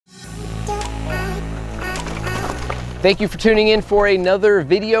Thank you for tuning in for another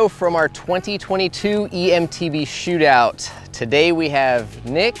video from our 2022 Emtb Shootout. Today we have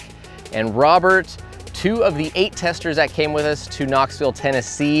Nick and Robert, two of the 8 testers that came with us to Knoxville,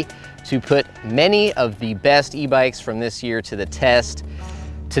 Tennessee to put many of the best e-bikes from this year to the test.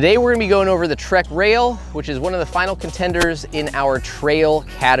 Today we're gonna be going over the Trek Rail, which is one of the final contenders in our trail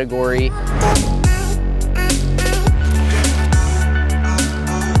category.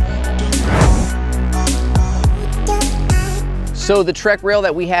 So the Trek Rail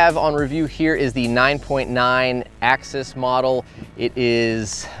that we have on review here is the 9.9 AXS model. It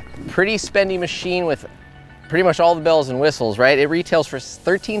is a pretty spendy machine with pretty much all the bells and whistles, right? It retails for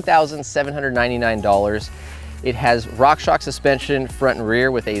 $13,799. It has RockShox suspension front and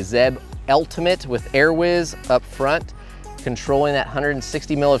rear with a Zeb Ultimate with AirWiz up front, controlling that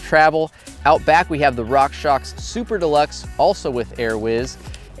 160 mil of travel. Out back we have the RockShox Super Deluxe, also with AirWiz,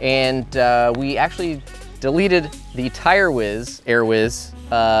 and we actually deleted the AirWiz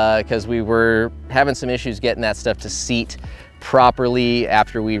because we were having some issues getting that stuff to seat properly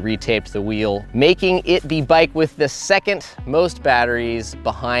after we retaped the wheel, making it the bike with the second most batteries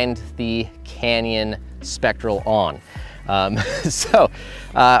behind the Canyon Spectral On. All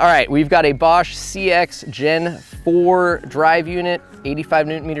right, we've got a Bosch CX Gen 4 drive unit, 85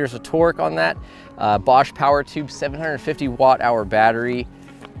 Newton meters of torque on that, Bosch power tube, 750 watt-hour battery,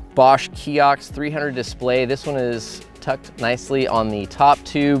 Bosch Kiox 300 display. This one is tucked nicely on the top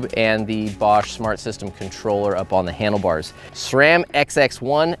tube, and the Bosch Smart System controller up on the handlebars. SRAM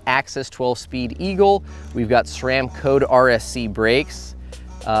XX1 AXS 12-speed Eagle. We've got SRAM Code RSC brakes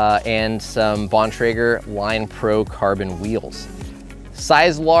and some Bontrager Line Pro carbon wheels.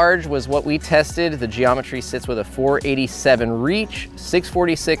 Size large was what we tested. The geometry sits with a 487 reach,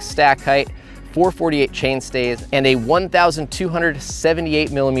 646 stack height, 448 chainstays, and a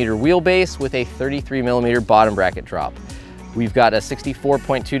 1,278 millimeter wheelbase with a 33 millimeter bottom bracket drop. We've got a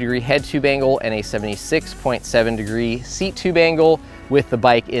 64.2 degree head tube angle and a 76.7 degree seat tube angle with the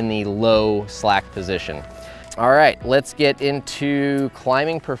bike in the low slack position. All right, let's get into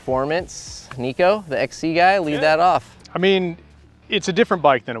climbing performance. Nico, the XC guy, lead that off. I mean, it's a different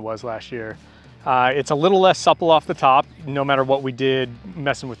bike than it was last year. It's a little less supple off the top, no matter what we did,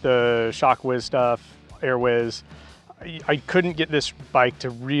 messing with the ShockWiz stuff, AirWiz. I couldn't get this bike to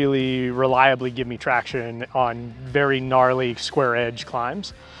really reliably give me traction on very gnarly square edge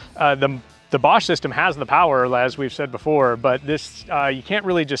climbs. The Bosch system has the power, as we've said before, but this, you can't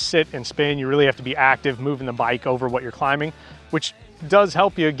really just sit and spin. You really have to be active, moving the bike over what you're climbing, which does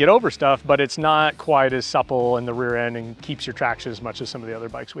help you get over stuff, but it's not quite as supple in the rear end and keeps your traction as much as some of the other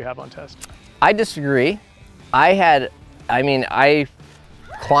bikes we have on test. I disagree. I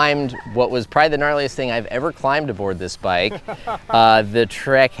climbed what was probably the gnarliest thing I've ever climbed aboard this bike. The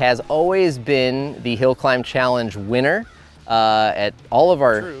Trek has always been the Hill Climb Challenge winner at all of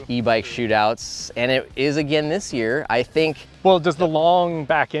our e-bike shootouts, and it is again this year, I think. Well, does the long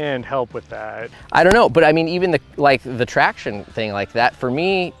back end help with that? I don't know, but I mean, even the traction thing like that, for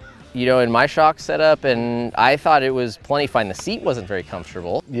me, you know, in my shock setup, and I thought it was plenty fine. The seat wasn't very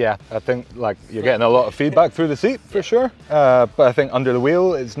comfortable. Yeah, I think like you're getting a lot of feedback through the seat for sure, but I think under the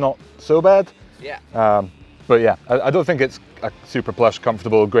wheel it's not so bad. Yeah. But yeah, I don't think it's a super plush,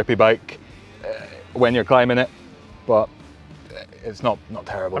 comfortable, grippy bike when you're climbing it, but it's not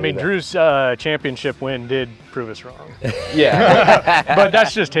terrible. I mean, either. Drew's championship win did prove us wrong. Yeah. But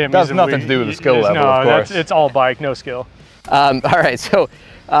that's just him. That's nothing to do with the skill level, of course. It's all bike, no skill. All right, so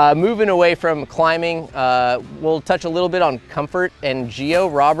moving away from climbing, we'll touch a little bit on comfort and geo.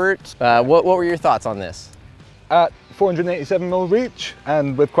 Robert, what were your thoughts on this? At 487 mil reach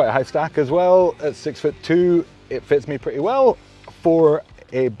and with quite a high stack as well, at 6'2", it fits me pretty well. For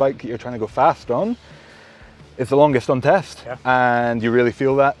a bike that you're trying to go fast on, it's the longest on test, and you really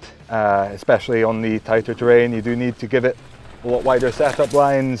feel that, especially on the tighter terrain. You do need to give it a lot wider setup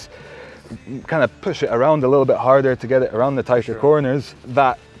lines, kind of push it around a little bit harder to get it around the tighter corners.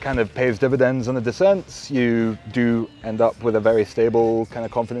 That kind of pays dividends on the descents. You do end up with a very stable, kind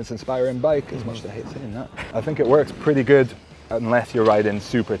of confidence-inspiring bike, as much as I hate saying that. I think it works pretty good unless you're riding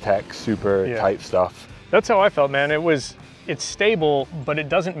super tech, super tight stuff. That's how I felt, man. It's stable, but it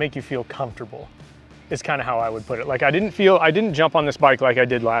doesn't make you feel comfortable. Is kind of how I would put it. Like I didn't jump on this bike like I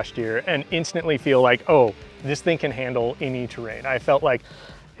did last year and instantly feel like, oh, this thing can handle any terrain. I felt like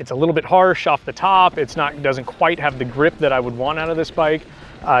it's a little bit harsh off the top. Doesn't quite have the grip that I would want out of this bike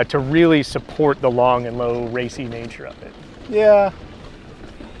to really support the long and low racy nature of it. Yeah,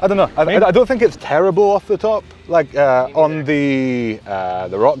 I don't know. I don't think it's terrible off the top. Like on the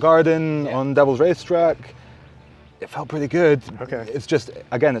Rock Garden on Devil's Racetrack, it felt pretty good. Okay. It's just,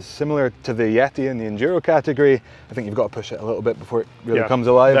 again, it's similar to the Yeti in the Enduro category. I think you've got to push it a little bit before it really comes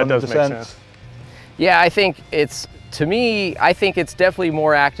alive on the descents. Yeah, I think it's, to me, I think it's definitely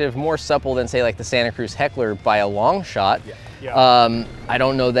more active, more supple than say like the Santa Cruz Heckler by a long shot. I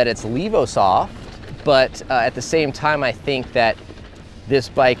don't know that it's Levo soft, but at the same time, I think that this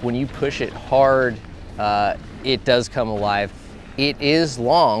bike, when you push it hard, it does come alive. It is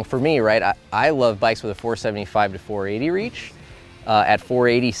long for me, right? I love bikes with a 475 to 480 reach. At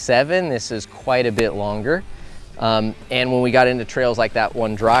 487, this is quite a bit longer. And when we got into trails like that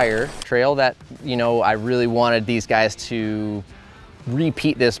one Dryer trail that, you know, I really wanted these guys to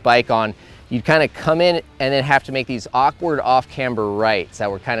repeat this bike on, you'd kind of come in and then have to make these awkward off-camber rights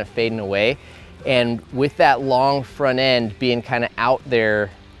that were kind of fading away. And with that long front end being kind of out there,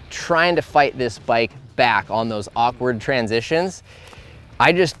 trying to fight this bike back on those awkward transitions,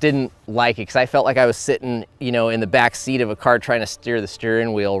 I just didn't like it because I felt like I was sitting, you know, in the back seat of a car trying to steer the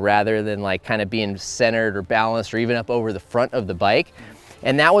steering wheel rather than like kind of being centered or balanced or even up over the front of the bike.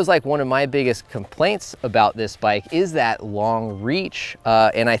 And that was like one of my biggest complaints about this bike is that long reach.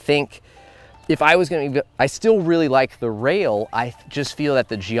 And I think if I was going to, I still really like the rail. I just feel that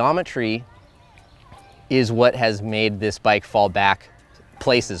the geometry is what has made this bike fall back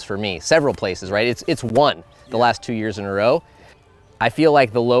places for me, several places, right? It's won the last 2 years in a row. I feel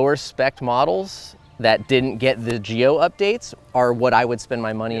like the lower spec models that didn't get the geo updates are what I would spend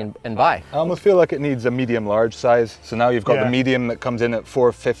my money and buy. I almost feel like it needs a medium large size. So now you've got the medium that comes in at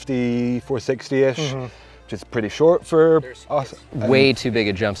 450, 460-ish, which is pretty short for us. Way too big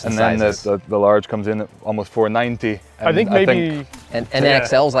a jumps in sizes. And then the large comes in at almost 490. I think maybe... And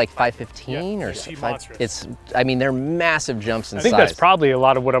XL is like 515 or something. It's, I mean, they're massive jumps in size. I think that's probably a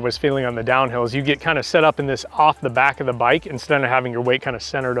lot of what I was feeling on the downhills. You get kind of set up in this off the back of the bike instead of having your weight kind of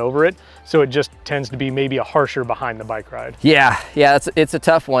centered over it. So it just tends to be maybe a harsher behind the bike ride. Yeah, it's a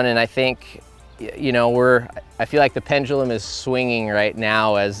tough one. And I think, you know, I feel like the pendulum is swinging right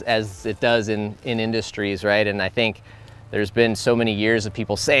now as it does in industries, right? And I think there's been so many years of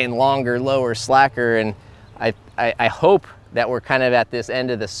people saying longer, lower, slacker, and I hope that we're kind of at this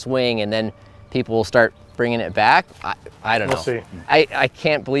end of the swing and then people will start bringing it back. I don't know. We'll see. I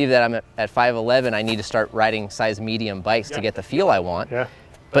can't believe that I'm at 5'11". I need to start riding size medium bikes to get the feel I want. Yeah.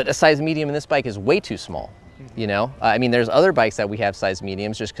 But a size medium in this bike is way too small. You know, I mean, there's other bikes that we have size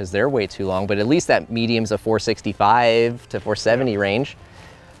mediums just because they're way too long, but at least that medium's a 465 to 470 range.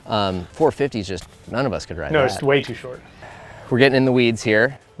 450 is just, none of us could ride that. No, it's way too short. We're getting in the weeds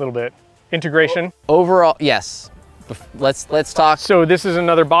here. A little bit. Integration. Overall, yes. Let's talk. So this is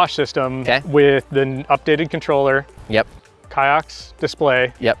another Bosch system with the updated controller. Yep. Kayaks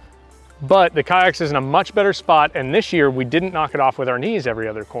display. Yep. But the kayaks is in a much better spot, and this year we didn't knock it off with our knees every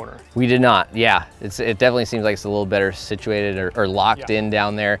other corner. We did not, yeah. It definitely seems like it's a little better situated or locked in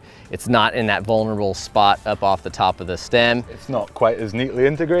down there. It's not in that vulnerable spot up off the top of the stem. It's not quite as neatly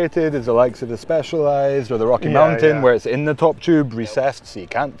integrated as the likes of the Specialized or the Rocky Mountain, where it's in the top tube, recessed, so you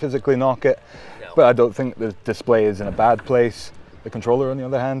can't physically knock it. No. But I don't think the display is in a bad place. The controller, on the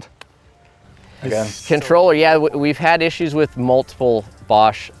other hand, again. Controller, yeah, we've had issues with multiple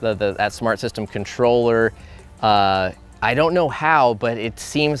Bosch, that Smart System controller. I don't know how, but it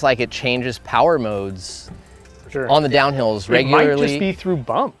seems like it changes power modes on the downhills regularly. It might just be through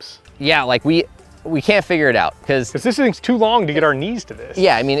bumps. Yeah, like we can't figure it out because this thing's too long to get our knees to this.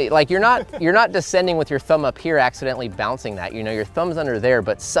 Yeah, I mean, like you're not descending with your thumb up here, accidentally bouncing that. You know, your thumb's under there,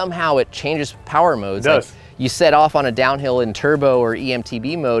 but somehow it changes power modes. It does. Like, you set off on a downhill in turbo or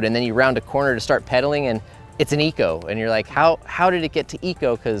EMTB mode, and then you round a corner to start pedaling, and it's an eco. And you're like, how did it get to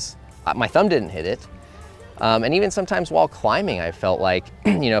eco? Because my thumb didn't hit it. And even sometimes while climbing, I felt like,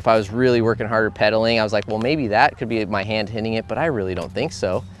 you know, if I was really working harder pedaling, I was like, well, maybe that could be my hand hitting it, but I really don't think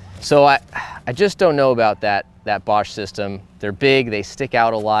so. So I just don't know about that Bosch system. They're big, they stick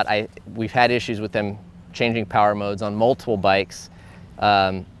out a lot. We've had issues with them changing power modes on multiple bikes.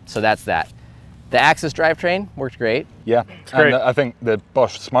 So that's that. The AXS drivetrain worked great. Yeah, it's great. And I think the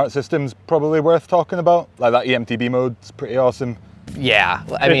Bosch Smart System's probably worth talking about. Like that EMTB mode's pretty awesome. Yeah,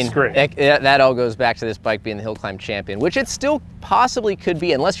 I mean, that all goes back to this bike being the hill climb champion, which it still possibly could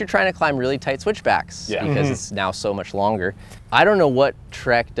be unless you're trying to climb really tight switchbacks because it's now so much longer. I don't know what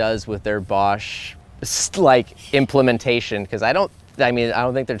Trek does with their Bosch like implementation because I don't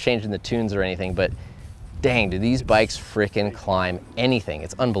think they're changing the tunes or anything, but dang, do these bikes frickin' climb anything.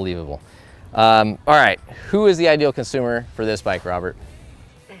 It's unbelievable. All right, who is the ideal consumer for this bike, Robert?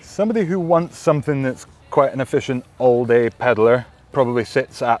 Somebody who wants something that's quite an efficient all-day pedaler, probably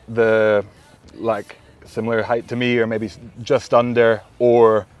sits at the like similar height to me or maybe just under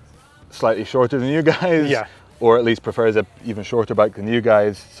or slightly shorter than you guys. Yeah. or at least prefers a even shorter bike than you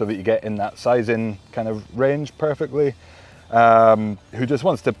guys so that you get in that sizing kind of range perfectly, who just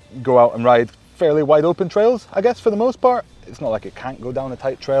wants to go out and ride fairly wide open trails, I guess, for the most part. It's not like it can't go down a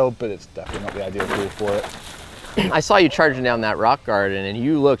tight trail, but it's definitely not the ideal tool for it. I saw you charging down that rock garden and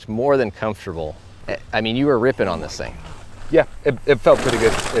you looked more than comfortable. I mean, you were ripping on this thing. Yeah, it felt pretty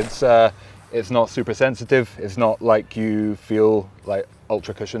good. It's not super sensitive. It's not like you feel like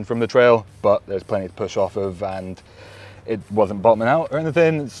ultra cushion from the trail, but there's plenty to push off of, and it wasn't bottoming out or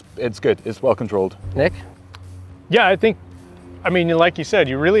anything. It's good. It's well controlled. Nick? Yeah, I mean, like you said,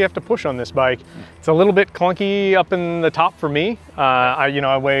 you really have to push on this bike. It's a little bit clunky up in the top for me.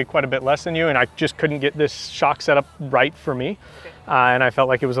 I weigh quite a bit less than you, and I just couldn't get this shock setup right for me. And I felt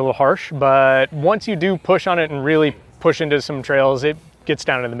like it was a little harsh, but once you do push on it and really push into some trails, it gets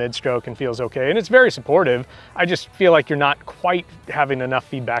down to the mid-stroke and feels okay. And it's very supportive. I just feel like you're not quite having enough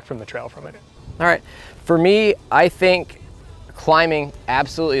feedback from the trail from it. All right, for me, I think climbing,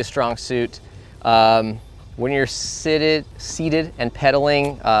 absolutely a strong suit. When you're seated and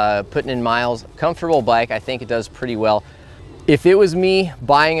pedaling, putting in miles, comfortable bike, I think it does pretty well. If it was me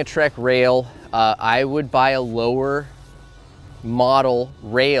buying a Trek rail, I would buy a lower model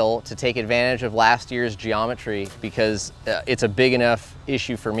rail to take advantage of last year's geometry, because it's a big enough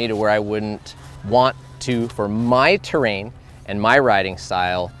issue for me to where I wouldn't want to, for my terrain and my riding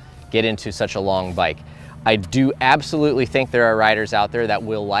style, get into such a long bike. I do absolutely think there are riders out there that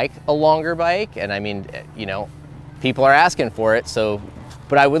will like a longer bike, and I mean, you know, people are asking for it, so,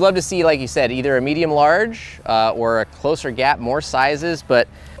 but I would love to see, like you said, either a medium large or a closer gap, more sizes. But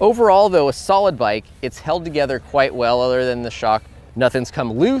overall though, a solid bike. It's held together quite well other than the shock. Nothing's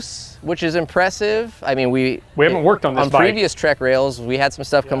come loose, which is impressive. I mean, we haven't worked on this bike. Previous Trek rails, we had some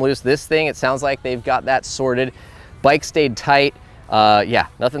stuff come loose. This thing, it sounds like they've got that sorted. Bike stayed tight. Yeah,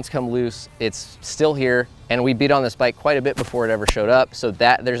 nothing's come loose. It's still here, and we beat on this bike quite a bit before it ever showed up. So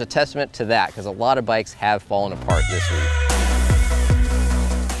that there's a testament to that, because a lot of bikes have fallen apart this week.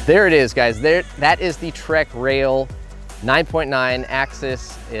 There it is, guys. That is the Trek Rail 9.9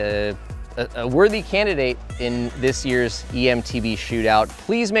 AXS, a worthy candidate in this year's Emtb Shootout.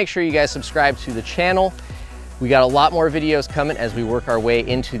 Please make sure you guys subscribe to the channel. We got a lot more videos coming as we work our way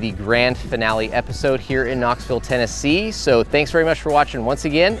into the grand finale episode here in Knoxville, Tennessee. So thanks very much for watching once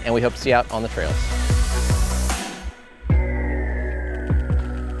again, and we hope to see you out on the trails.